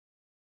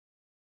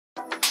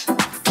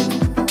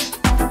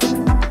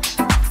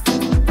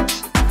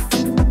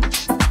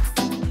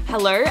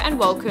Hello and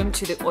welcome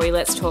to the Oi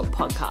Let's Talk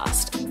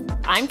podcast.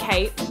 I'm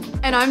Kate.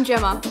 And I'm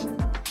Gemma.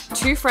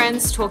 Two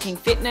friends talking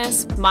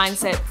fitness,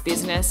 mindset,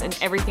 business, and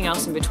everything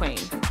else in between.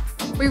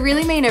 We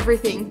really mean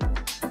everything.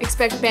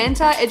 Expect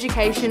banter,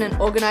 education, and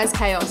organised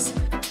chaos.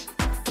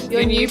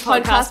 Your new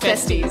podcast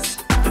besties.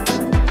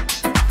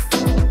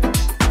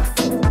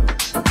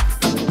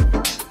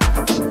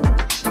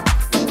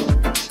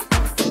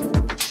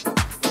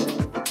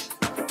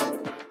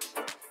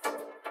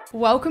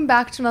 Welcome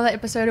back to another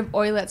episode of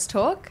Oi Let's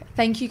Talk.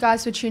 Thank you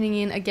guys for tuning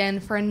in again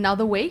for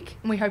another week,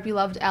 and we hope you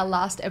loved our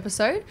last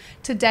episode.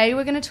 Today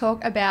we're going to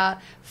talk about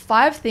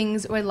 5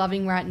 things we're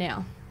loving right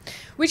now.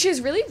 Which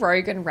is really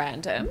rogue and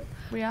random.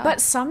 We are.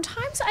 But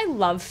sometimes I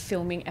love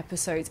filming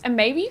episodes, and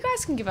maybe you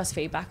guys can give us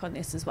feedback on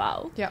this as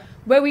well. Yeah.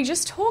 Where we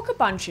just talk a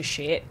bunch of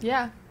shit.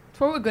 Yeah. It's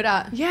what we're good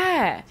at.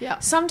 Yeah. Yeah.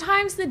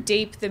 Sometimes the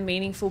deep, the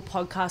meaningful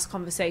podcast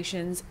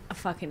conversations are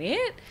fucking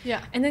it.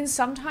 Yeah. And then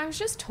sometimes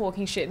just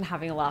talking shit and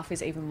having a laugh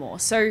is even more.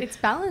 So It's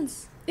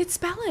balance. it's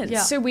balanced.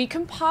 Yeah. So we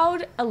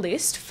compiled a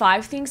list,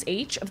 5 things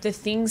each, of the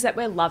things that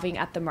we're loving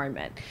at the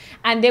moment.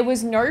 And there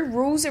was no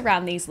rules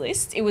around these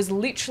lists. It was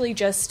literally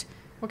just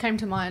What came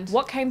to mind?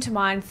 what came to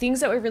mind, things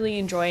that we're really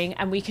enjoying,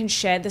 and we can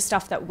share the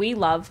stuff that we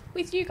love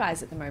with you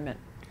guys at the moment.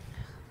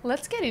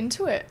 Let's get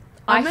into it.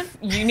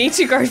 You need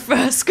to go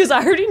first because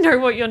I already know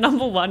what your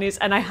number 1 is,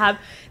 and I have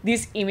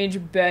this image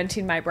burnt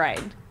in my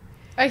brain.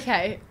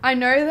 Okay, I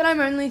know that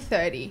I'm only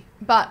 30,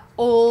 but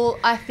all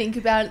I think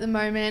about at the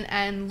moment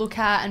and look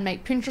at and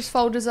make Pinterest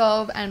folders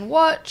of and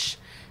watch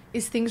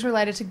is things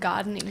related to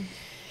gardening.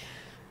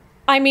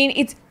 I mean,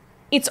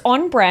 it's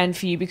on brand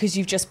for you because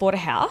you've just bought a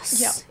house.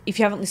 Yeah. If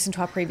you haven't listened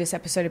to our previous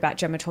episode about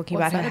Gemma talking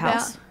What's about her that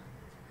house,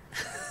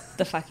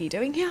 the fuck are you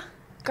doing here?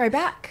 Go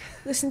back,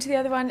 listen to the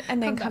other one,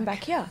 and then come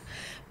back here.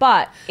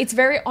 But it's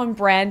very on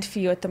brand for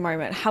you at the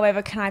moment.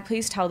 However, can I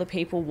please tell the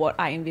people what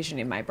I envision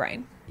in my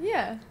brain?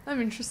 Yeah, I'm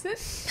interested.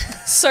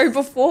 So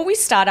before we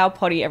start our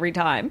potty every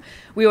time,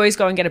 we always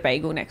go and get a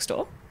bagel next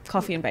door.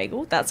 Coffee and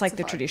bagel. That's like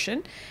the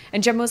tradition.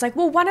 And Gemma was like,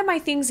 well, one of my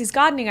things is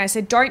gardening. I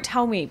said, don't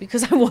tell me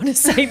because I want to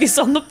say this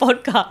on the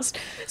podcast.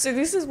 So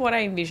this is what I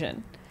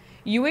envision.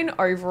 You in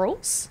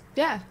overalls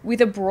Yeah.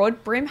 with a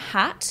broad brim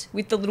hat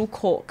with the little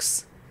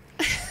corks.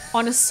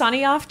 On a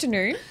sunny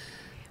afternoon,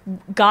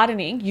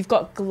 gardening, you've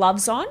got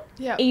gloves on.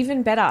 Yeah.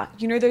 Even better.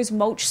 You know those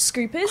mulch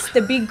scoopers?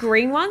 The big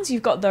green ones?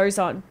 You've got those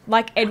on.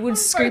 Like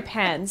Edward's scoop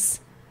hands.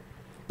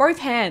 Both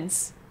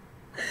hands.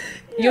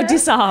 You're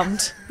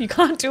disarmed. You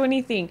can't do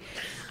anything.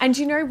 And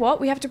you know what?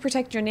 We have to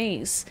protect your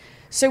knees.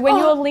 So when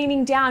you're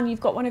leaning down,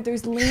 you've got one of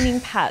those leaning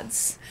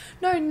pads.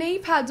 No, knee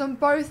pads on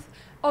both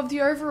of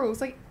the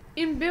overalls, like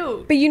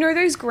inbuilt. But you know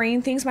those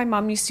green things my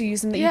mum used to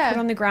use them that you Yeah. put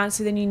on the ground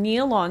so then you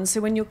kneel on. So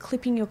when you're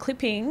clipping your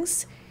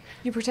clippings,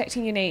 you're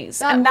protecting your knees.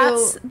 That and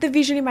that's will- the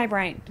vision in my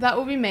brain. That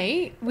will be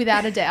me,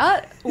 without a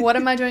doubt. What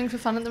am I doing for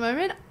fun at the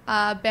moment?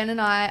 Ben and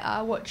I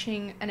are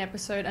watching an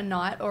episode a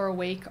night or a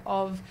week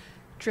of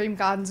Dream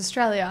Gardens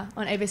Australia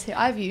on ABC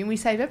iView, and we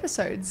save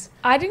episodes.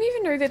 I didn't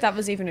even know that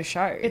was even a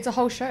show. It's a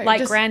whole show. like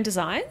Just- Grand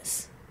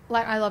Designs.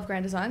 Like, I love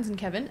Grand Designs and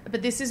Kevin,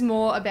 but this is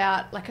more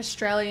about like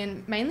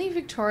Australian, mainly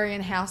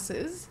Victorian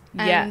houses,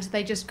 and Yeah.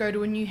 they just go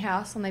to a new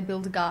house and they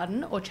build a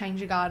garden or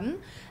change a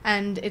garden,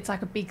 and it's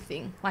like a big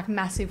thing, like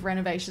massive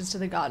renovations to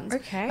the gardens.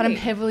 Okay. But I'm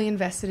heavily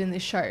invested in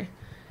this show.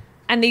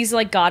 And these are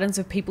like gardens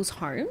of people's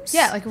homes.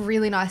 Yeah, like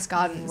really nice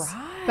gardens.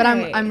 Right. But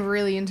I'm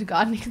really into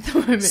gardening at the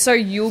moment. So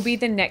you'll be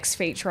the next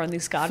feature on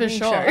this for gardening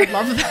sure, show. I'd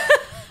love that.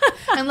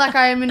 And like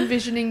I am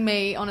envisioning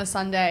me on a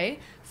Sunday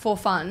for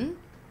fun,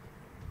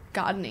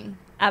 gardening.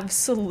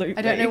 Absolutely.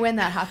 I don't know when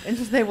that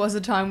happens. There was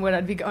a time when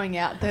I'd be going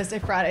out Thursday,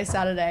 Friday,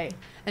 Saturday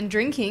and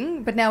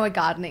drinking, but now we're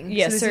gardening.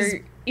 Yeah, this so is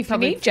if you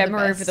probably need for the Gemma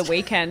over the best.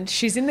 weekend,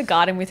 she's in the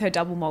garden with her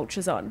double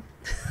mulches on.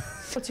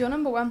 What's your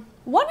number 1?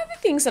 One of the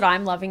things that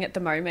I'm loving at the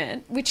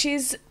moment, which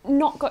is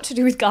not got to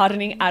do with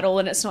gardening at all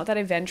and it's not that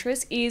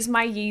adventurous, is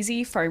my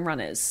Yeezy foam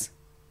runners.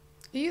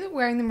 Are you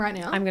wearing them right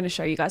now? I'm going to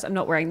show you guys. I'm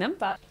not wearing them,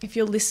 but if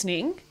you're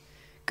listening,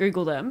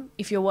 Google them.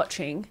 If you're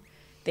watching,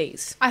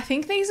 these. I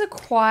think these are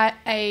quite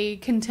a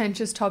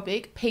contentious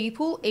topic.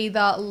 People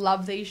either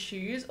love these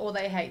shoes or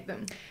they hate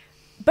them.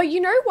 But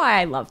you know why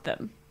I love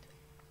them?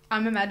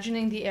 I'm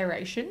imagining the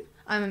aeration.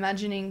 I'm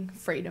imagining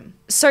freedom.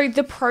 So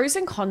the pros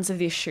and cons of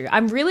this shoe,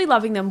 I'm really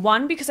loving them.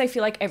 One, because I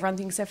feel like everyone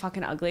thinks they're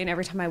fucking ugly and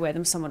every time I wear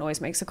them, someone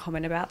always makes a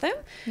comment about them.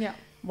 Yeah.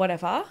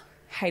 Whatever.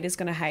 Haters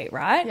gonna hate,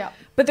 right? Yeah.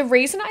 But the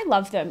reason I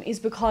love them is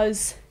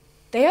because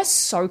they are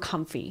so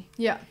comfy.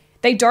 Yeah.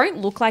 They don't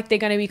look like they're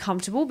going to be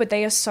comfortable, but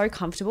they are so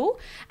comfortable.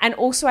 And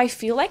also I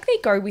feel like they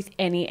go with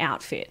any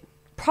outfit.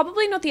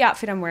 Probably not the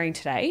outfit I'm wearing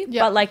today,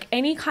 Yeah. but like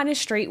any kind of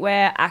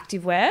streetwear,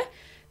 activewear,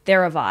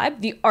 they're a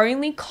vibe. The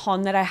only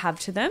con that I have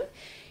to them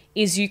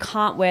is you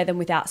can't wear them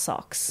without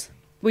socks.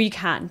 Well, you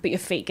can, but your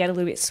feet get a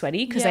little bit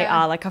sweaty because they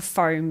Yeah. are like a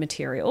foam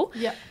material.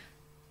 Yeah.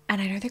 And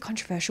I know they're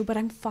controversial, but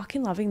I'm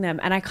fucking loving them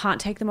and I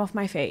can't take them off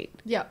my feet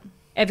Yeah.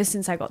 ever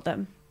since I got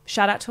them.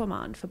 Shout out to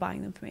Aman for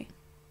buying them for me.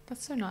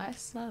 That's so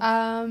nice. Love.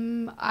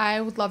 I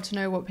would love to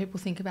know what people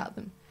think about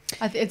them.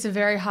 It's a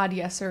very hard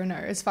yes or a no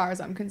as far as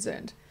I'm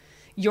concerned.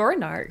 You're a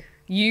no.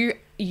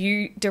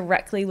 You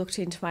directly looked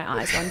into my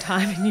eyes one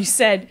time and you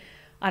said,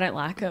 I don't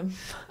like them.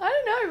 I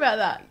don't know about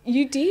that.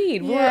 You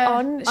did. Yeah. We're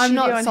on I'm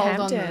not Studio in sold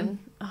Hampton. on them.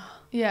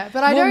 Yeah,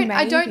 but I Well,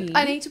 don't.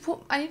 I maybe. need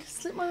to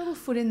slip my little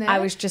foot in there. I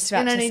was just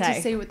about and to I need say.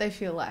 to see what they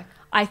feel like.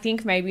 I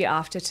think maybe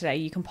after today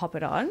you can pop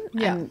it on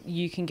Yeah. and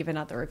you can give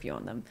another review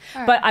on them.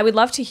 All right. But I would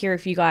love to hear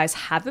if you guys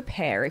have a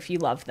pair, if you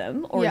love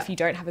them, or Yeah. if you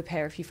don't have a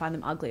pair, if you find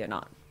them ugly or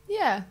not.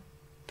 Yeah.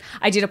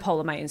 I did a poll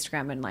on my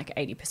Instagram and like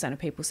 80% of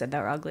people said they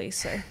were ugly,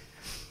 so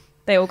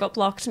they all got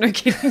blocked. No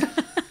kidding.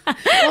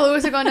 Well, it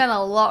was gone down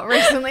a lot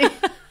recently.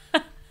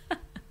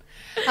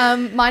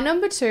 My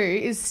number 2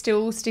 is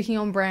still sticking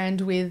on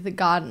brand with the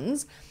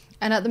gardens.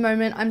 And at the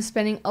moment, I'm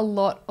spending a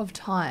lot of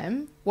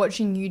time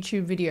watching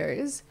YouTube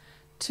videos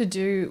to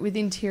do with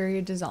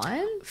interior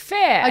design.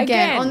 Fair.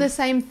 Again, on the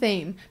same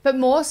theme. But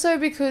more so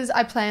because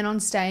I plan on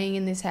staying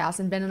in this house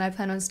and Ben and I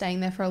plan on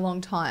staying there for a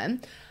long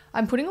time.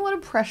 I'm putting a lot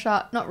of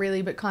pressure, not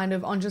really, but kind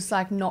of on just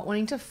like not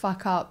wanting to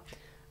fuck up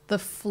the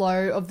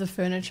flow of the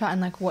furniture and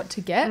like what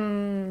to get.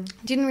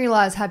 Didn't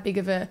realize how big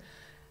of a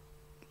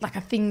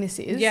thing this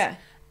is. Yeah.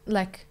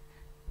 Like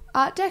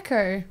Art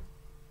Deco,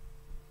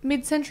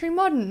 mid-century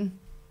modern,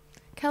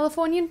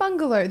 Californian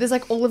bungalow. There's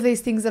like all of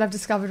these things that I've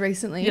discovered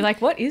recently. You're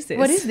like, what is this?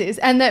 What is this?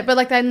 And but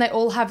like then they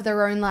all have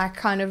their own like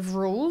kind of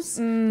rules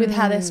with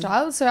how they're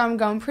styled. So I'm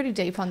going pretty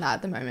deep on that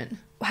at the moment.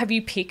 Have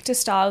you picked a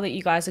style that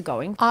you guys are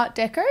going? Art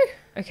Deco.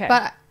 Okay.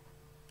 But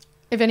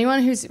if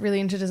anyone who's really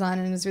into design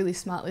and is really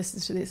smart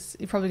listens to this,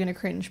 you're probably going to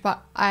cringe.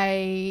 But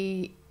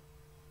I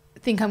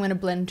think I'm going to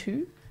blend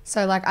two.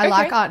 So like I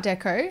like Art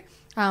Deco,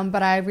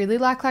 but I really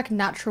like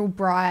natural,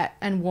 bright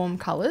and warm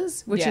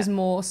colours, which is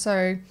more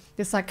so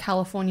this like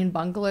Californian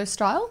bungalow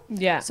style.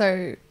 Yeah.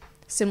 So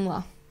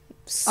similar.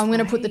 I'm going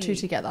to put the two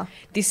Sweet. together.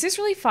 This is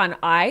really fun.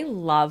 I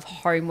love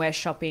homeware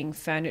shopping,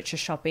 furniture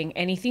shopping,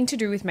 anything to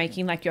do with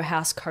making like your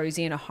house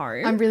cozy in a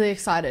home. I'm really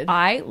excited.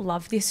 I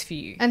love this for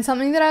you. And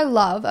something that I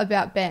love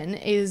about Ben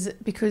is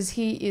because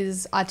he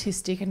is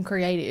artistic and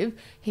creative,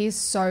 he's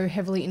so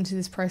heavily into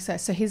this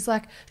process. So he's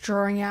like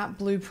drawing out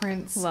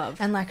blueprints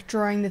and like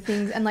drawing the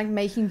things and like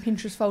making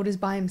Pinterest folders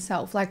by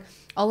himself. Like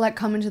I'll like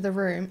come into the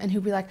room and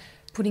he'll be like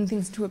putting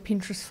things into a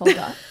Pinterest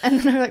folder.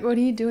 And then I'm like, what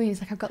are you doing? He's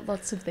like, I've got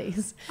lots of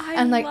these.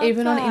 And like love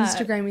even on that.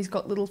 Instagram, he's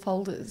got little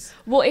folders.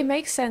 Well, it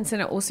makes sense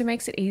and it also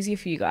makes it easier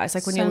for you guys.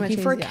 Like when So you're much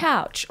looking for a easier.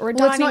 couch or a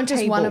Well, dining it's not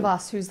just table. one of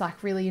us who's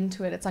like really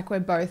into it. It's like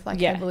we're both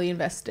like heavily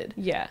invested.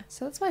 Yeah.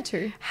 So that's my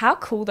two. How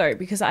cool though,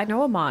 because I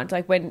know Armand,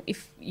 like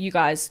if you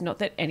guys, not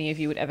that any of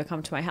you would ever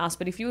come to my house,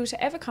 but if you were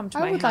to ever come to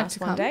I my would like house to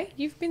one come. day,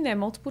 you've been there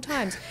multiple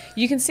times.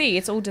 You can see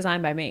it's all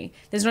designed by me.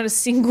 There's not a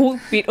single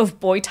bit of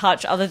boy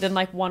touch other than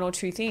like one or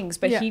two things,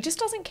 but he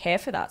just doesn't care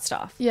for that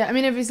stuff. Yeah, I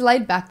mean, if he's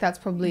laid back, that's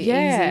probably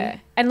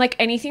easy. And like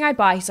anything I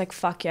buy, he's like,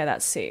 fuck yeah,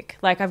 that's sick.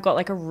 Like I've got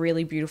like a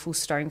really beautiful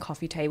stone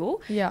coffee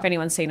table. Yeah. If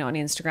anyone's seen it on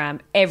Instagram,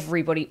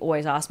 everybody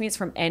always asks me. It's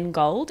from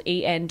Ngold,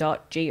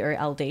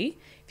 en.gold.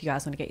 If you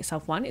guys want to get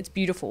yourself one, it's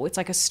beautiful. It's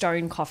like a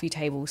stone coffee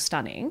table,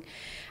 stunning.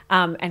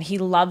 And he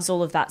loves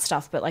all of that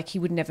stuff, but like he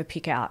would never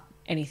pick out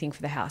anything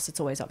for the house. It's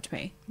always up to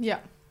me. Yeah.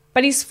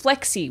 But he's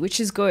flexy, which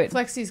is good.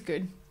 Flexi's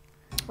good.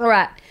 All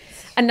right.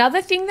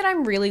 Another thing that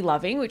I'm really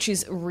loving, which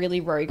is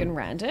really rogue and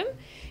random,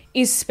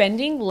 is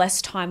spending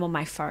less time on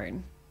my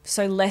phone.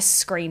 So less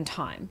screen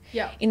time.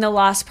 Yeah. In the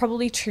last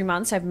probably 2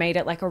 months, I've made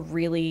it like a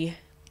real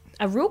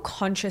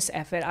conscious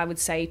effort, I would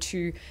say,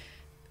 to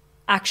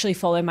actually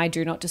follow my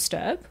do not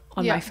disturb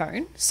on my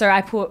phone. So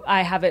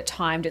I have it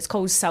timed. It's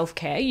called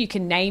self-care. You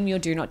can name your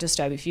do not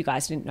disturb if you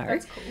guys didn't know.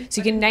 That's cool. So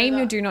you can name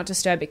your do not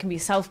disturb. It can be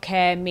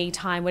self-care, me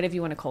time, whatever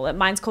you want to call it.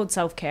 Mine's called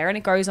self-care and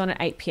it goes on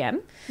at 8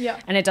 p.m. Yeah.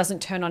 And it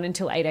doesn't turn on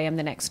until 8 a.m.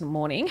 the next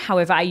morning.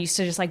 However, I used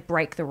to just like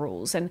break the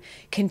rules and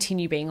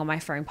continue being on my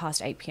phone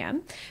past 8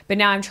 p.m. But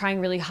now I'm trying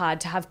really hard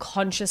to have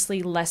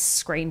consciously less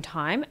screen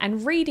time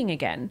and reading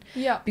again.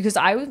 Yeah. Because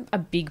I'm a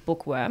big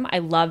bookworm. I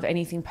love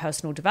anything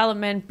personal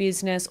development,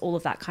 business, all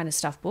of that kind of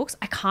stuff books.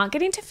 I can't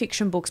get into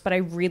fiction books, but I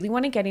really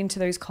want to get into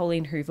those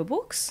Colleen Hoover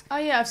books. Oh,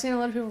 yeah. I've seen a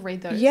lot of people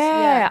read those.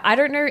 Yeah. I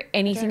don't know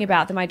anything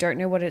about them. I don't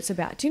know what it's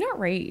about. Do you not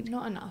read?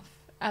 Not enough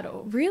at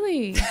all.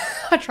 Really?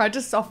 I tried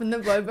to soften the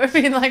blow by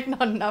being like,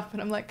 not enough.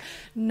 And I'm like,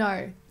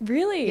 no.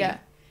 Really? Yeah.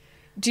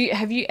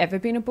 Have you ever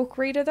been a book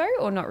reader though,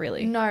 or not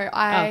really? No,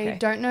 I okay.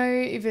 don't know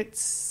if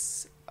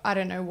I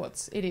don't know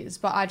what it is,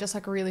 but I just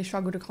like really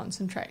struggle to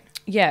concentrate.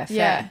 Yeah,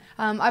 fair.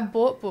 Yeah. I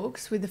bought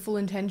books with the full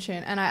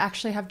intention and I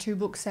actually have 2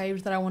 books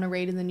saved that I want to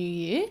read in the new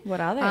year.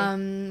 What are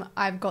they?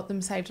 I've got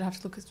them saved. I have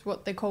to look at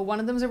what they call. One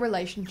of them is a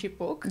relationship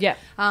book. Yeah.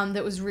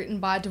 That was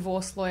written by a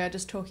divorce lawyer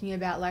just talking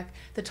about like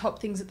the top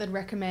things that they'd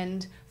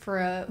recommend for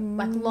a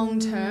like long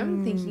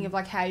term, thinking of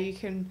like how you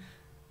can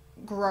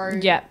grow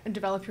and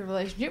develop your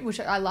relationship, which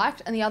I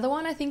liked. And the other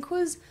one I think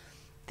was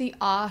The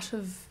Art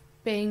of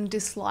Being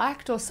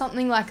Disliked or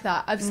something like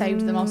that. I've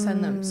saved them. I'll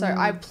send them. So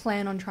I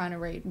plan on trying to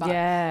read. But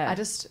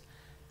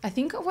I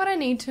think what I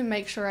need to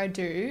make sure I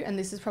do, and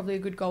this is probably a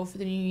good goal for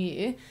the new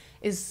year,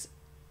 is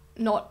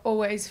not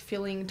always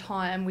filling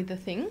time with the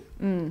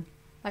thing.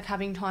 like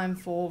having time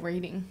for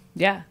reading.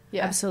 Yeah,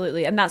 Yeah.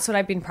 absolutely. And that's what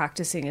I've been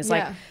practicing is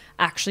like Yeah.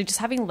 actually just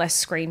having less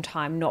screen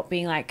time, not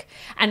being like,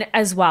 and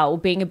as well,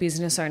 being a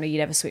business owner, you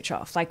never switch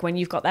off. Like when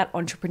you've got that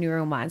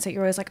entrepreneurial mindset,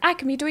 you're always like, I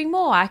can be doing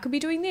more. I could be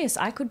doing this.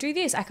 I could do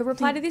this. I could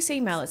reply to this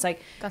email. It's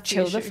like, That's the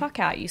chill the issue. fuck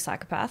out, you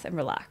psychopath, and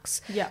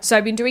relax. Yeah. So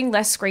I've been doing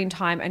less screen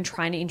time and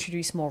trying to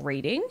introduce more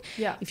reading.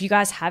 Yeah. If you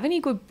guys have any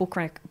good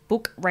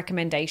book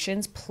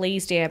recommendations,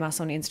 please DM us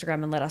on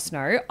Instagram and let us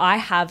know. I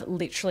have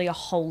literally a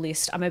whole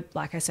list.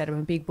 Like I said, I'm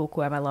a big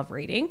bookworm. I love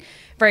reading.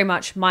 Very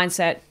much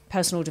mindset,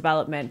 personal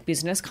development,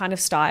 business kind of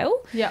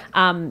style. Yeah.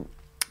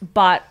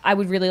 But I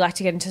would really like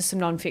to get into some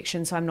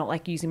nonfiction, so I'm not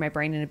like using my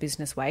brain in a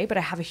business way. But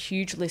I have a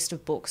huge list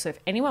of books. So if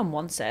anyone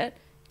wants it,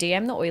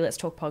 DM the Oi Let's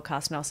Talk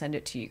podcast and I'll send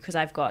it to you because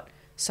I've got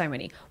so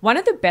many. One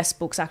of the best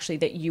books actually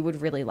that you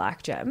would really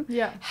like, Jem.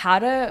 Yeah. How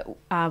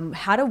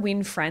to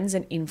win friends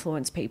and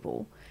influence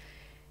people.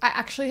 I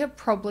actually have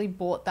probably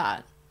bought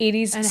that. It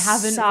is And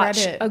haven't such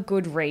read it. a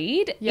good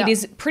read. Yeah. It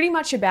is pretty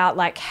much about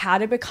like how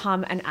to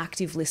become an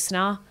active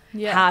listener,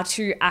 Yeah. how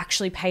to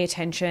actually pay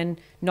attention,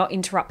 not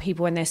interrupt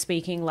people when they're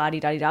speaking,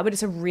 la-di-da-di-da. But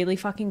it's a really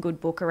fucking good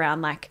book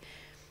around like,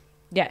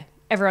 yeah,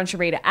 everyone should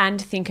read it.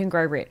 And Think and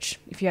Grow Rich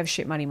if you have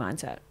shit money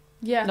mindset.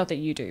 Yeah. Not that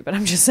you do, but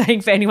I'm just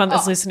saying for anyone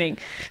that's listening.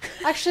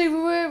 Actually,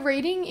 we were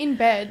reading in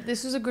bed.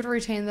 This was a good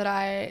routine that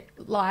I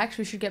liked.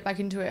 We should get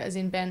back into it, as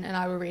in Ben and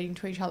I were reading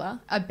to each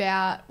other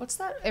about, what's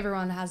that?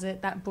 Everyone has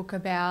it. That book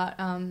about,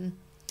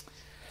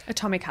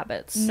 Atomic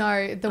Habits.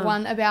 no, the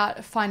one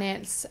about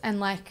finance and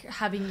like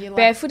having your like,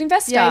 Barefoot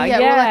Investor. Yeah, Yeah.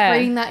 we were like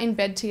reading that in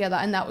bed together,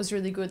 and that was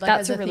really good. Like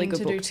That's as a really thing good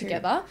to do book too.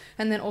 together,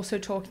 and then also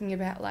talking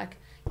about like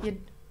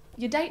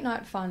your date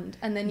night fund,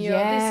 and then your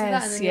this and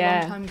that, and then your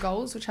Yes, long time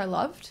goals, which I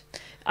loved.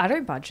 I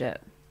don't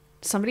budget.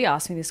 Somebody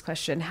asked me this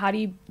question. How do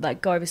you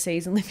like go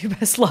overseas and live your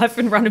best life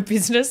and run a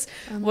business?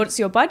 What's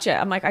your budget?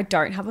 I'm like, I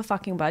don't have a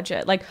fucking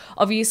budget. Like,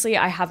 obviously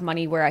I have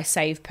money where I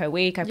save per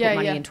week. I put Yeah,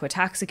 money yeah. into a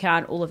tax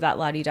account, all of that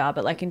la-di-da.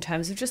 But like in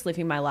terms of just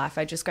living my life,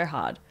 I just go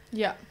hard.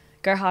 Yeah,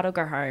 Go hard or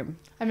go home.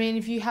 I mean,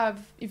 if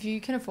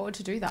you can afford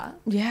to do that,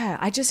 Yeah.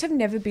 I just have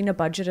never been a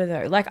budgeter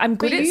though. Like I'm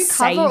good but at you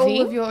saving. cover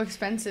all of your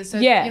expenses, so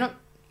Yeah. you're not.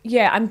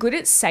 Yeah, I'm good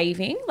at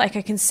saving. Like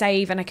I can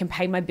save and I can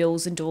pay my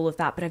bills and do all of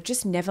that. But I've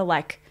just never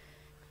like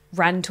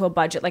ran to a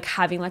budget, like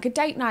having like a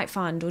date night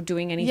fund or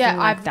doing anything Yeah,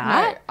 like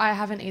that. No, I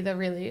haven't either.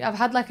 Really, I've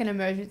had like an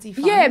emergency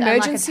fund. Yeah, and, like, a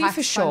emergency tax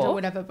for fund sure. or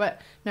whatever. But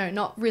no,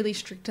 not really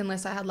strict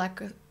unless I had like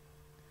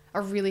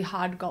a really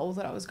hard goal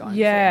that I was going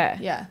Yeah.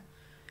 for. Yeah.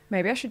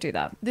 Maybe I should do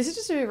that. This is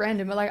just a bit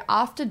random, but like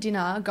after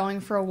dinner,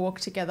 going for a walk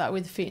together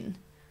with Finn.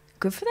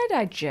 Good for their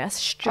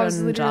digestion. I was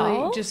literally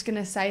doll. just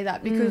gonna say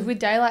that because with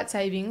daylight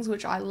savings,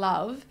 which I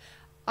love,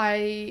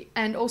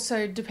 and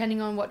also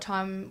depending on what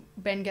time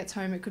Ben gets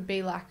home, it could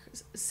be like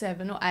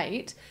 7 or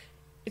 8.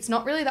 It's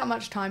not really that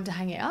much time to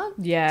hang out.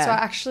 Yeah. So I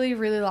actually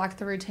really like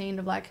the routine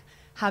of like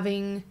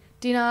having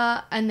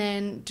dinner and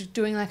then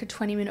doing like a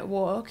 20-minute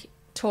walk,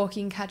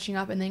 talking, catching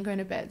up, and then going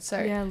to bed. So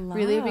Yeah,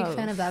 really a big fan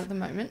love. of that at the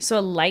moment. So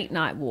a late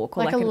night walk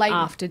or Like like, a an late-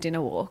 after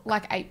dinner walk.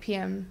 Like 8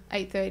 p.m.,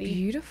 8:30,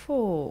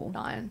 Beautiful.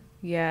 9.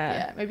 Yeah.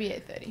 Yeah, maybe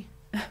 8:30.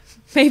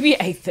 Maybe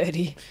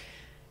 8:30.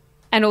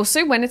 And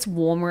also when it's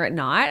warmer at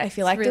night, I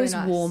feel It's like really those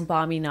nice. warm,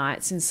 balmy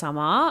nights in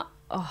summer.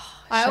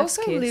 Oh, I chef's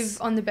also kiss.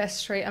 live on the best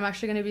street. I'm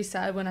actually going to be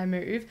sad when I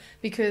move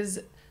because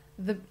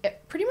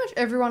pretty much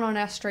everyone on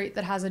our street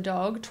that has a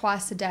dog,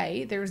 twice a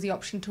day, there is the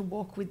option to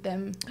walk with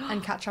them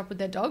and catch up with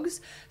their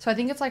dogs. So I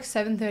think it's like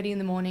 7:30 in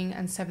the morning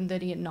and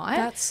 7:30 at night.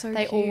 That's so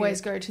They cute.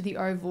 always go to the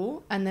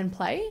oval and then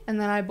play. And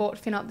then I brought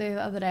Finn up there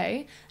the other day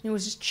and he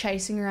was just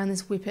chasing around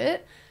this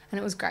whippet and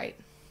it was great.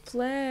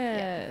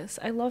 Bless.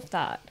 I love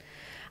that.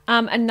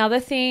 Another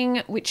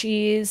thing, which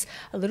is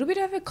a little bit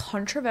of a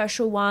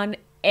controversial one,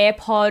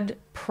 AirPod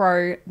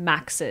Pro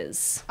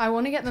Maxes. I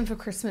want to get them for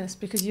Christmas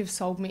because you've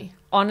sold me.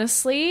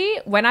 Honestly,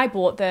 when I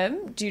bought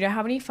them, do you know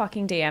how many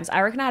fucking DMs?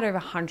 I reckon I had over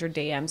 100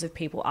 DMs of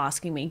people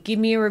asking me, give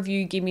me a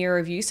review, give me a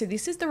review. So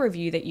this is the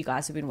review that you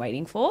guys have been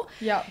waiting for.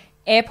 Yep.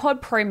 AirPod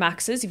Pro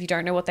Maxes, if you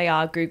don't know what they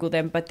are, Google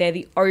them, but they're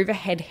the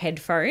overhead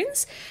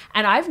headphones.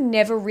 And I've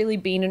never really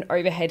been an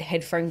overhead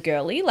headphone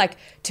girly. Like,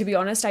 to be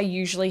honest, I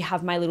usually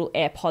have my little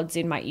AirPods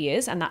in my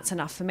ears and that's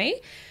enough for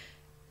me.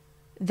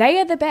 They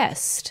are the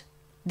best.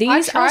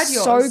 These are tried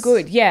so yours.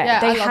 good. Yeah, Yeah,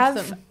 they I love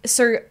have. them.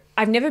 So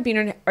I've never been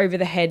an over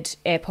the head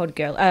AirPod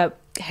girl,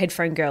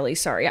 headphone girly.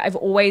 Sorry, I've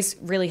always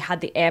really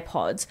had the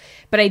AirPods,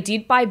 but I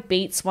did buy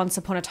Beats once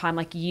upon a time,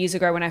 like years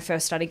ago when I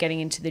first started getting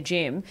into the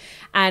gym,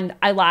 and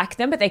I like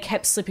them, but they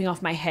kept slipping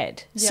off my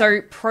head. Yeah.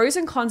 So pros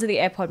and cons of the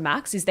AirPod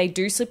Max is they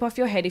do slip off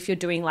your head if you're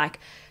doing like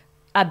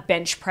a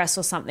bench press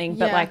or something,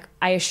 but Yeah. like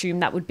I assume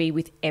that would be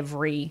with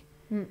every.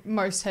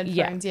 Most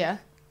headphones, yeah.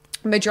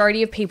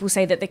 Majority of people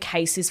say that the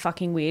case is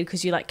fucking weird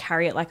because you like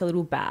carry it like a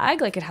little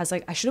bag. Like it has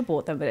like, I should have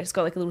bought them, but it's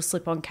got like a little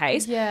slip-on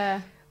case.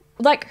 Yeah.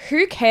 Like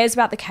who cares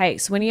about the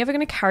case? When are you ever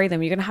going to carry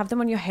them? You're going to have them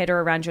on your head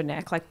or around your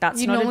neck. Like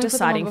that's You not a normally put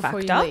them on deciding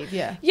before factor. you leave,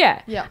 yeah.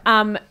 Yeah.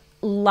 Yeah.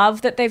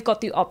 Love that they've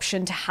got the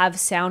option to have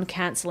sound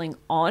cancelling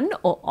on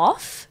or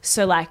off.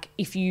 So like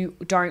if you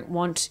don't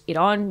want it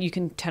on, you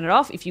can turn it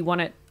off. If you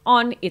want it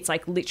on. It's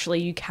like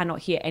literally you cannot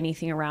hear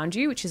anything around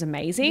you, which is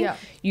amazing. Yeah.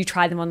 You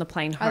try them on the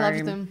plane home. I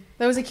loved them.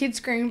 There was a kid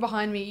screaming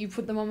behind me. You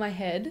put them on my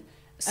head,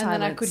 and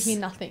then I could Silence. hear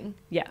nothing.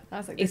 Yeah. I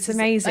was like, It's this is,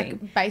 amazing.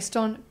 like, based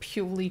on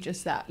purely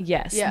just that.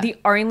 Yes. Yeah. The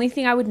only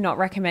thing I would not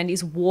recommend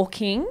is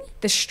walking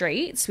the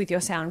streets with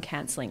your sound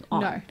cancelling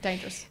on. No,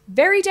 dangerous.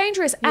 Very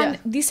dangerous. And Yeah.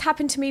 this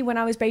happened to me when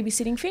I was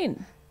babysitting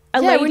Finn.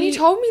 When you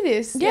told me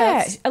this. Yeah,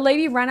 Yes. a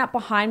lady ran up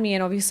behind me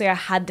and obviously I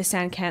had the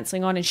sound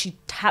cancelling on and she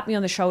tapped me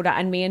on the shoulder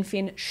and me and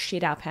Finn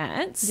shit our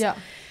pants. Yeah.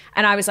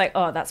 And I was like,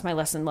 oh, that's my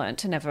lesson learned,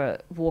 to never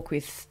walk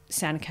with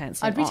sound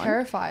cancelling I'd be on.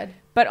 terrified.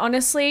 But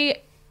honestly,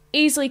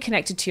 easily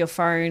connected to your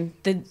phone.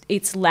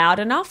 It's loud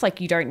enough.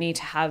 Like you don't need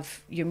to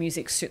have your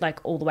music like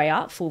all the way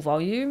up, full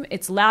volume.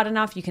 It's loud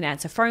enough. You can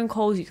answer phone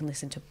calls. You can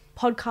listen to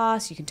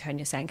podcasts. You can turn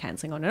your sound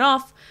cancelling on and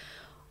off.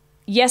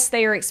 Yes,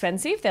 they are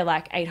expensive. They're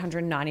like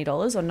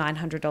 $890 or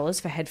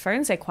 $900 for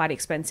headphones. They're quite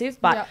expensive,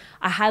 but Yep.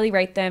 I highly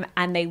rate them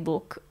and they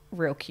look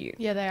real cute.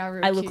 Yeah, they are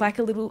real I look cute. like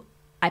a little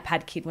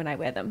iPad kid when I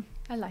wear them.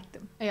 I like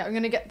them. Yeah,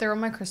 they're on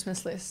my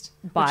Christmas list,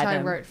 Buy which I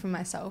them. wrote for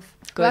myself.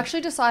 Good. We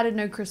actually decided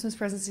no Christmas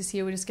presents this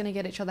year. We're just going to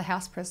get each other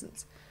house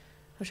presents,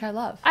 which I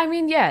love. I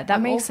mean, yeah, that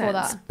I'm makes all for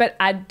sense. that. But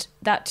add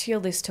that to your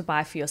list to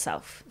buy for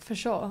yourself. For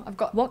sure. I've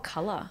got, What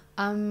colour?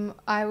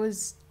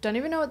 don't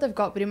even know what they've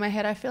got, but in my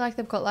head, I feel like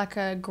they've got like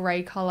a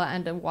grey colour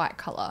and a white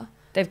colour.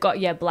 They've got,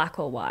 black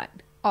or white.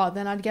 Oh,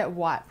 then I'd get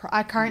white.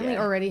 I currently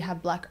Yeah. already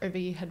have black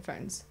over-ear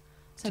headphones.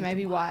 So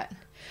maybe white.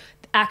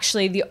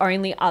 Actually, the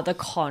only other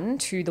con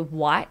to the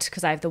white,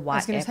 because I have the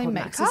white gonna say AirPod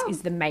Maxes, makeup?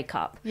 is the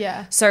makeup.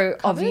 Yeah. So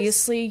Covers?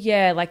 obviously,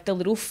 like the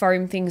little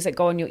foam things that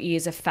go on your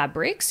ears are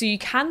fabric. So you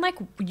can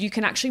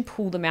actually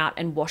pull them out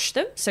and wash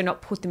them. So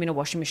not put them in a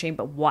washing machine,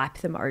 but wipe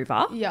them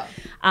over. Yeah.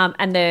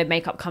 And the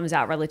makeup comes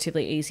out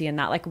relatively easy in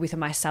that, like with a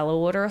micellar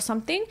water or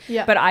something.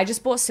 Yeah. But I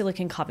just bought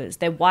silicone covers.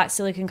 They're white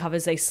silicone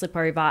covers. They slip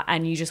over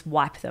and you just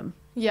wipe them.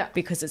 Yeah.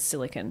 Because it's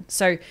silicone.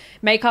 So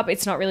makeup,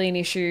 it's not really an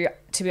issue.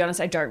 To be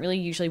honest, I don't really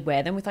usually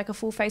wear them with like a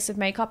full face of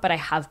makeup, but I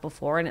have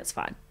before and it's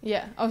fine.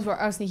 Yeah, I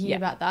was thinking Yeah.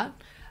 about that.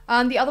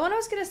 The other one I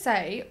was going to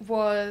say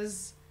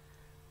was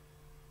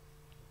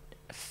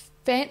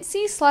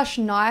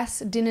fancy/nice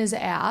dinners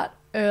out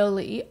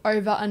early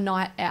over a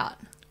night out.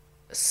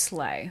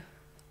 Slay.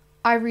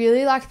 I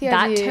really like the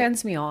That idea.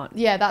 turns me on.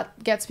 Yeah,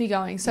 that gets me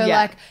going. So Yeah.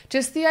 like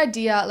just the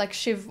idea, like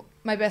Shiv,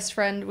 my best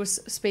friend, was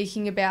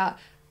speaking about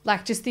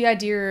like just the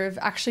idea of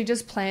actually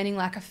just planning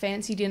like a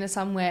fancy dinner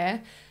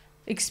somewhere,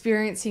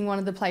 experiencing one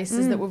of the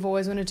places that we've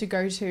always wanted to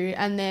go to,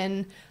 and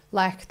then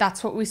like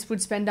that's what we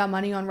would spend our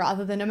money on,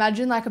 rather than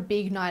imagine like a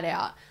big night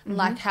out and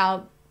like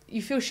how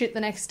you feel shit the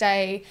next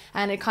day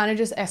and it kind of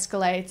just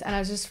escalates,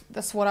 and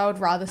that's what I would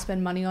rather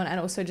spend money on, and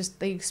also just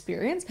the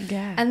experience.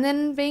 Yeah. And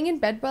then being in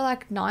bed by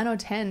like 9 or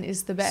 10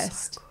 is the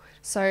best.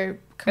 So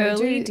can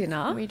Early we do,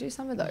 dinner? Can we do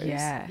some of those?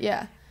 Yeah.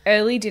 Yeah.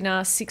 Early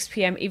dinner, 6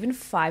 p.m, even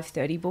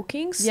 5:30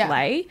 bookings, Yeah.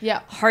 slay. Yeah.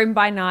 Home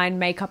by 9,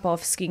 makeup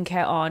off,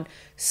 skincare on,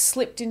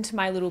 slipped into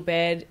my little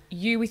bed,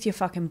 you with your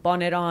fucking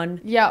bonnet on.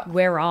 Yeah.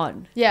 We're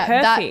on. Yeah.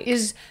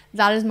 Perfect.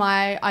 That is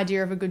my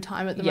idea of a good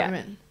time at the Yeah.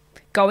 moment.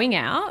 Going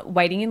out,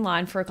 waiting in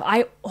line for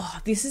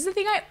this is the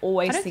thing I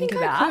always I don't think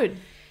about. I could.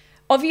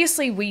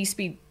 Obviously, we used to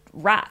be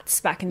rats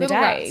back in the Little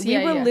day. rats, we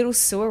yeah, were yeah. little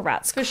sewer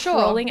rats For sure.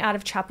 crawling out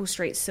of Chapel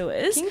Street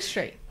sewers. King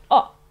Street.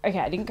 Oh, okay,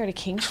 I didn't go to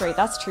King Street.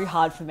 That's too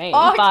hard for me.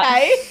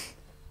 Okay.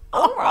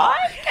 All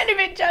right. Can't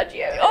even judge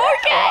you.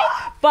 Okay.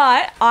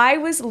 But I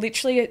was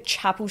literally a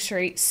Chapel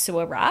Street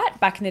sewer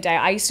rat back in the day.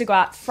 I used to go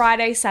out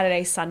Friday,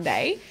 Saturday,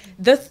 Sunday.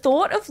 The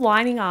thought of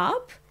lining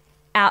up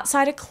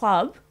outside a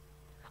club,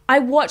 I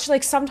watch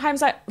like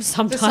sometimes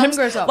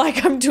goes up.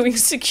 like I'm doing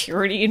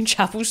security in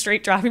Chapel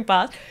Street driving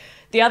past.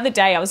 The other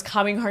day I was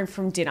coming home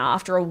from dinner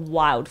after a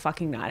wild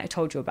fucking night. I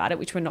told you about it,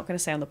 which we're not going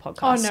to say on the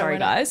podcast. Oh, no, Sorry we're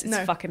not. guys. It's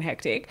No. fucking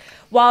hectic.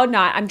 Wild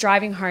night. I'm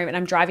driving home and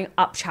I'm driving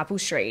up Chapel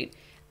Street.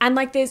 And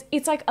like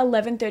it's like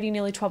 11:30,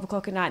 nearly 12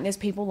 o'clock at night, and there's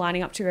people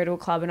lining up to go to a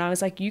club. And I was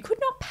like, you could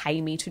not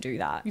pay me to do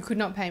that. You could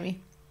not pay me.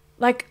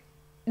 Like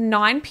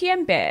 9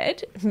 p.m.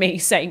 bed, me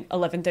saying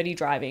 11:30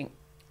 driving,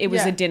 it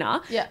was Yeah. a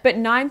dinner. Yeah. But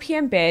 9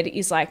 p.m. bed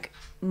is like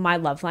my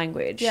love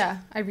language. Yeah,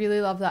 I really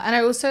love that. And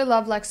I also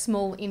love like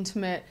small,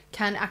 intimate,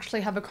 can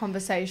actually have a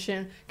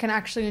conversation, can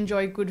actually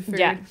enjoy good food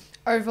Yeah.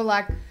 over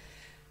like,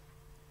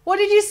 what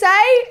did you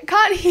say?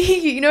 Can't hear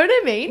you. You know what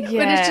I mean?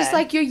 When it's just Yeah.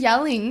 like you're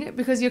yelling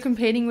because you're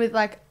competing with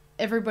like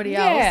everybody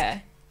else. Yeah.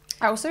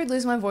 I also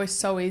lose my voice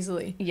so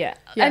easily. Yeah.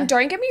 Yeah. And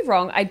don't get me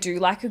wrong, I do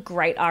like a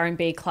great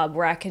R&B club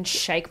where I can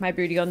shake my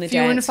booty on the Few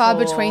dance and far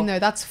floor. between though.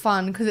 That's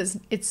fun because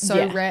it's so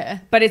Yeah.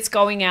 rare. But it's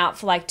going out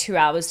for like 2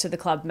 hours to the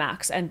club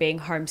max and being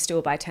home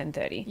still by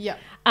 10:30. Yeah.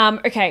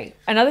 Okay,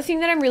 another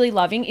thing that I'm really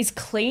loving is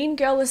clean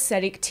girl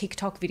aesthetic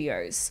TikTok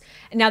videos.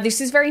 Now, this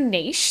is very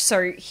niche,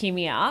 so hear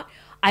me out.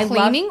 I love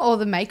Cleaning or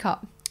the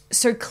makeup?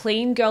 so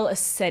clean girl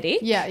aesthetic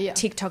Yeah, yeah.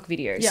 TikTok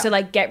videos. Yeah. So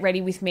like get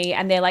ready with me,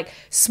 and they're like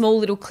small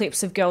little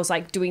clips of girls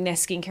like doing their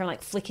skincare and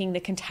like flicking the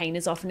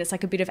containers off, and it's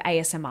like a bit of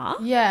ASMR.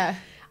 Yeah.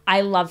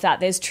 I love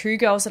that. There's 2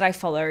 girls that I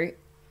follow,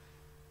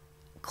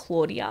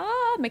 Claudia,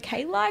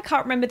 Michaela, I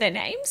can't remember their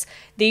names.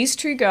 These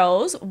 2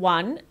 girls,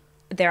 one,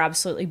 they're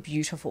absolutely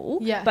beautiful.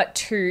 Yeah. But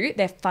 2,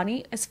 they're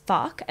funny as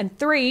fuck. And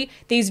 3,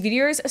 these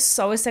videos are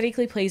so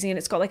aesthetically pleasing and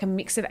it's got like a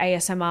mix of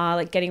ASMR,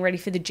 like getting ready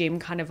for the gym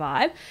kind of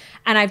vibe.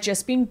 And I've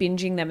just been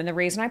binging them. And the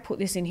reason I put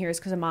this in here is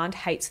because Amand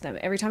hates them.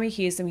 Every time he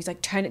hears them, he's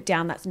like, turn it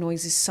down. That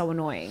noise is so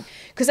annoying.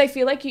 Because I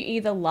feel like you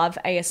either love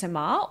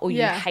ASMR or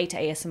you hate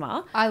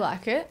ASMR. I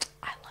like it.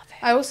 I love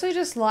it. I also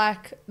just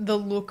like the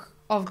look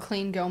of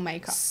clean girl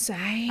makeup.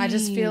 Same. I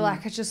just feel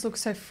like it just looks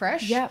so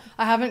fresh. Yep.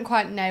 I haven't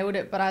quite nailed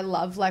it, but I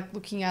love like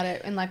looking at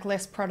it and like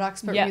less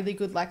products, but really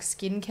good like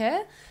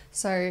skincare.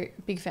 So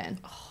big fan.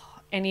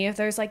 Any of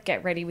those like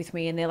get ready with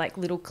me and they're like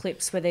little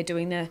clips where they're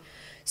doing the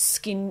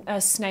snail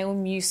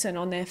mucin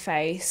on their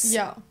face.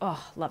 Yeah.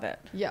 Oh, love it.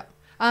 Yeah.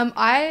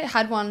 I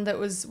had one that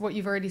was what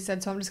you've already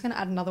said, so I'm just going to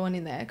add another one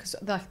in there because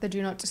like the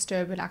do not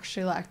disturb and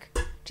actually like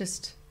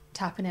just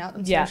tapping out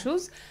on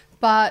socials.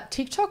 But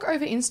TikTok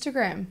over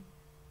Instagram.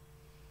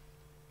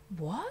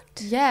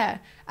 What? Yeah.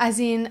 As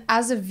in,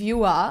 as a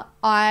viewer,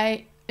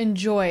 I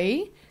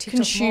enjoy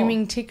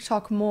consuming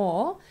TikTok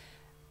more.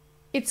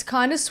 It's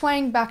kind of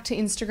swaying back to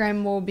Instagram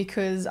more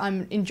because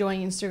I'm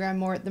enjoying Instagram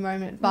more at the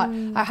moment. But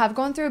I have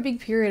gone through a big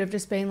period of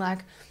just being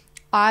like,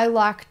 I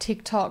like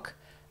TikTok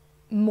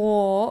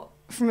more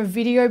from a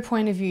video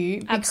point of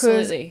view. Because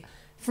Absolutely.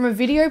 From a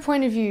video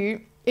point of view,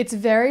 it's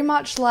very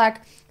much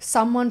like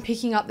someone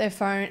picking up their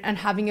phone and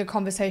having a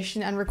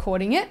conversation and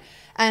recording it.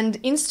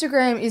 And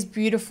Instagram is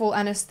beautiful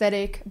and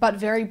aesthetic, but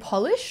very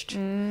polished,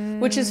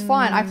 which is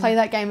fine. I play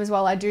that game as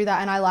well. I do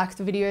that and I like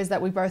the videos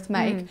that we both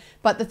make.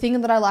 But the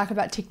thing that I like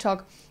about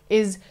TikTok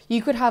is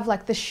you could have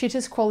like the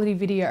shittest quality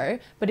video,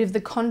 but if the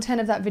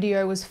content of that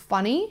video was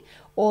funny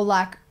or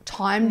like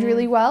timed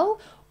really well,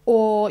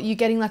 or you're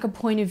getting like a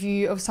point of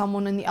view of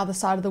someone on the other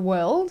side of the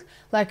world,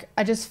 like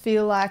I just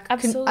feel like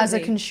as a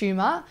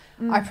consumer,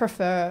 I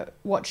prefer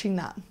watching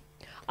that.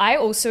 I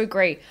also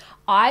agree.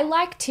 I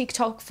like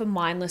TikTok for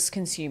mindless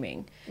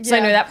consuming. So I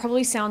know that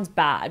probably sounds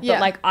bad, but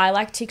like I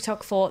like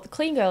TikTok for the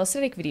clean girl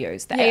aesthetic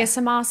videos, the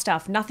ASMR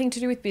stuff, nothing to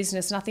do with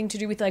business, nothing to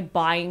do with like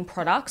buying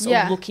products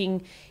or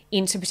looking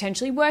into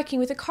potentially working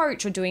with a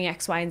coach or doing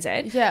X, Y, and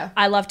Z. Yeah.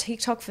 I love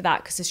TikTok for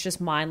that because it's just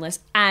mindless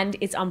and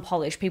it's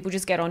unpolished. People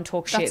just get on,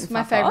 talk shit, That's and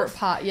my fuck favorite off,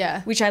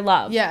 part, which I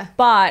love. Yeah.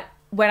 But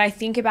when I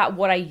think about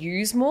what I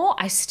use more,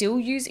 I still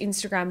use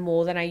Instagram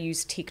more than I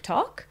use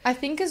TikTok. I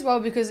think as well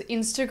because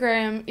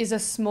Instagram is a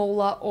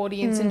smaller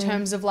audience in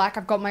terms of like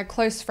I've got my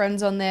close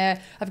friends on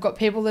there, I've got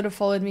people that have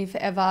followed me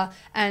forever,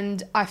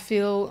 and I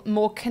feel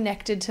more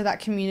connected to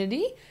that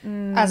community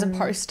as a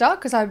poster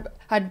because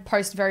I'd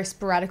post very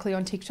sporadically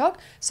on TikTok.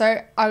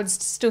 So I would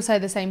still say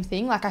the same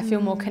thing. Like I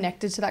feel more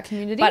connected to that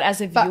community. But as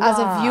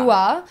a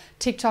viewer,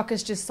 TikTok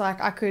is just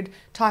like I could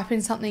type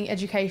in something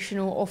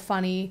educational or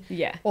funny.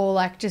 Yeah. Or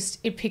like just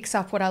it picks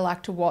up what I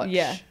like to watch.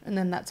 Yeah. And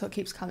then that's what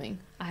keeps coming.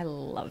 I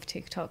love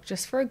TikTok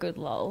just for a good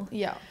lol.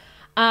 Yeah.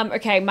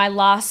 Okay, my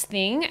last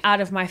thing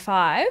out of my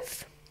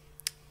 5,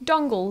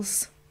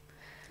 dongles.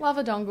 Love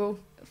a dongle.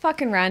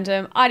 Fucking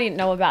random. I didn't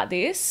know about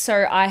this.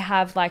 So I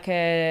have like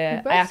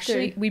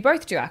we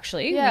both do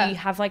actually. Yeah. We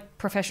have like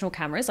professional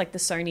cameras, like the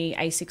Sony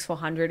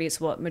a6400 is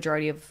what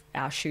majority of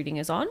our shooting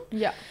is on.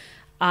 Yeah.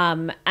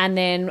 And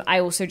then I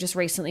also just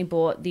recently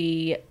bought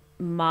the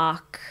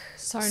Mark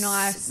II,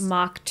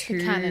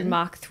 Canon.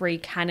 Mark III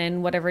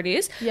Canon, whatever it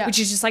is, which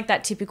is just like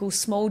that typical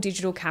small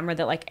digital camera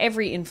that like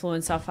every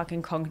influencer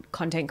fucking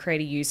content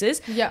creator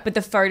uses. Yeah. But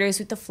the photos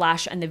with the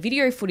flash and the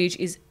video footage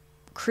is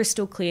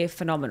crystal clear,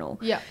 phenomenal.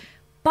 Yeah.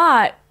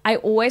 But I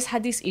always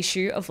had this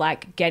issue of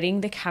like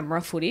getting the camera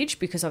footage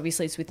because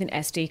obviously it's with an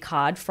SD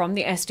card. From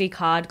the SD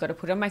card, got to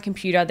put it on my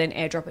computer, then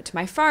airdrop it to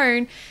my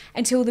phone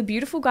until the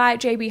beautiful guy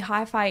at JB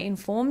Hi-Fi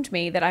informed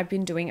me that I've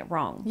been doing it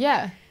wrong.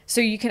 Yeah. So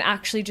you can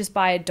actually just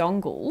buy a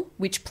dongle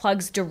which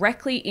plugs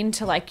directly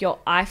into like your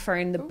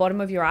iPhone, the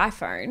bottom of your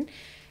iPhone,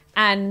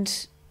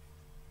 and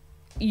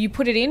you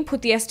put it in,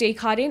 put the SD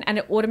card in, and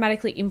it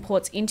automatically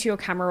imports into your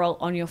camera roll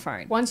on your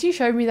phone. Once you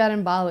showed me that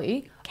in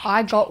Bali,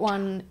 I got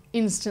one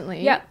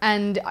instantly. Yep.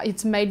 And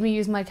it's made me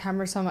use my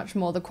camera so much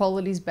more. The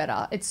quality's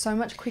better. It's so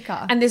much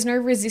quicker. And there's no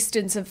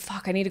resistance of,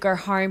 fuck, I need to go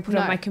home, put it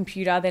on No. my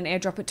computer, then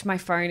airdrop it to my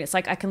phone. It's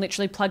like I can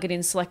literally plug it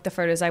in, select the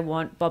photos I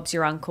want, Bob's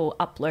your uncle,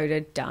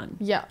 uploaded, done.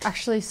 Yeah,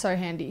 actually so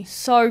handy.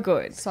 So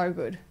good. So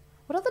good.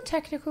 What other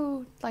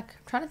technical, like,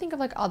 I'm trying to think of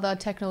like other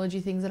technology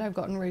things that I've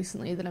gotten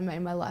recently that have made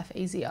my life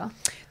easier.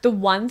 The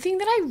one thing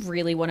that I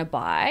really want to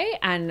buy,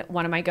 and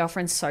one of my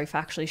girlfriends, Soph,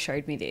 actually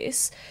showed me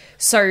this.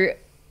 So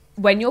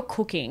when you're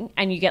cooking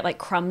and you get like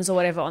crumbs or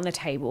whatever on the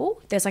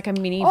table, there's like a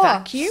mini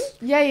vacuum.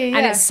 Yeah.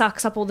 And it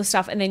sucks up all the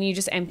stuff and then you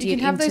just empty You it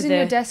can have into those in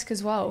your desk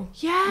as well.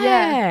 Yeah.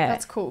 Yeah,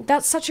 that's cool.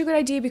 That's such a good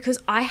idea because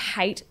I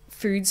hate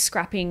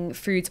scrapping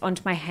foods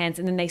onto my hands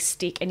and then they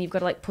stick and you've got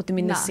to like put them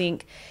in the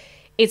sink.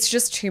 It's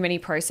just too many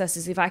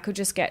processes. If I could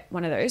just get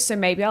one of those. So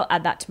maybe I'll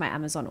add that to my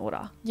Amazon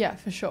order. Yeah,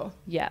 for sure.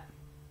 Yeah.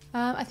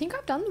 I think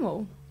I've done them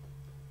all.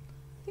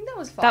 I think that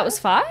was 5. That was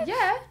 5?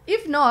 Yeah.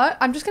 If not,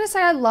 I'm just going to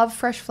say I love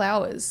fresh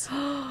flowers.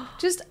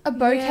 Just a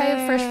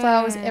bouquet of fresh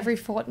flowers every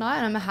fortnight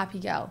and I'm a happy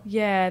gal.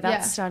 Yeah,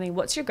 that's Yeah. stunning.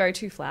 What's your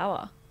go-to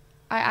flower?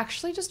 I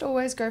actually just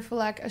always go for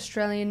like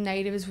Australian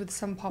natives with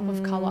some pop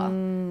of colour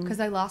because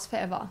they last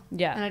forever.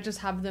 Yeah. And I just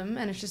have them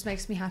and it just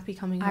makes me happy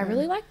coming home. I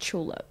really like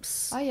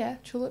tulips. Oh yeah,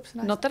 tulips are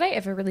nice. Not that I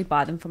ever really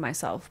buy them for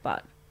myself,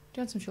 but Do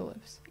you want some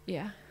tulips?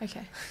 yeah.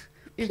 Okay.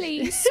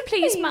 Please,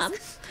 please, mum.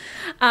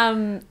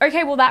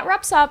 Okay, well that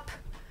wraps up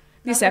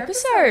this Another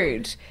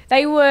episode.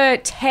 They were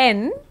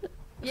 10.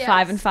 Yes.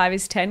 5 and 5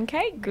 is 10,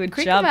 Kate. Good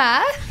Quick job.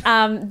 math.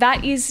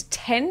 That is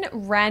 10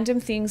 random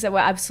things that we're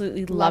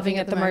absolutely loving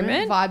at the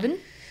moment.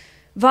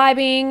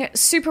 Vibing.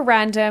 Super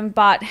random,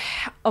 but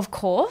of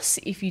course,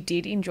 if you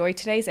did enjoy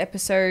today's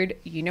episode,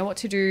 you know what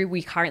to do.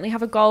 We currently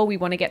have a goal. We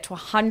want to get to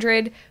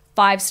 100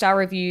 5-star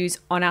reviews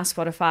on our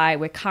Spotify.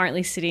 We're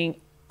currently sitting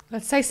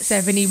Let's say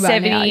 70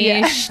 right now.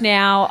 70-ish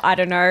now. I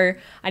don't know.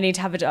 I need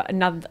to have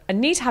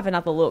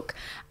another look.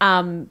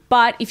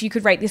 But if you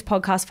could rate this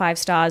podcast 5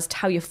 stars,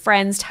 tell your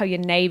friends, tell your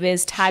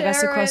neighbors, tag us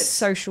Share across it.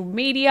 social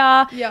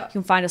media. Yeah. You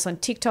can find us on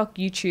TikTok,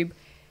 YouTube,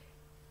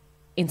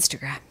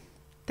 Instagram.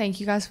 Thank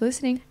you guys for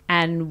listening.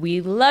 And we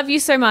love you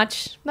so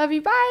much. Love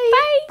you.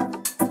 Bye.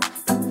 Bye.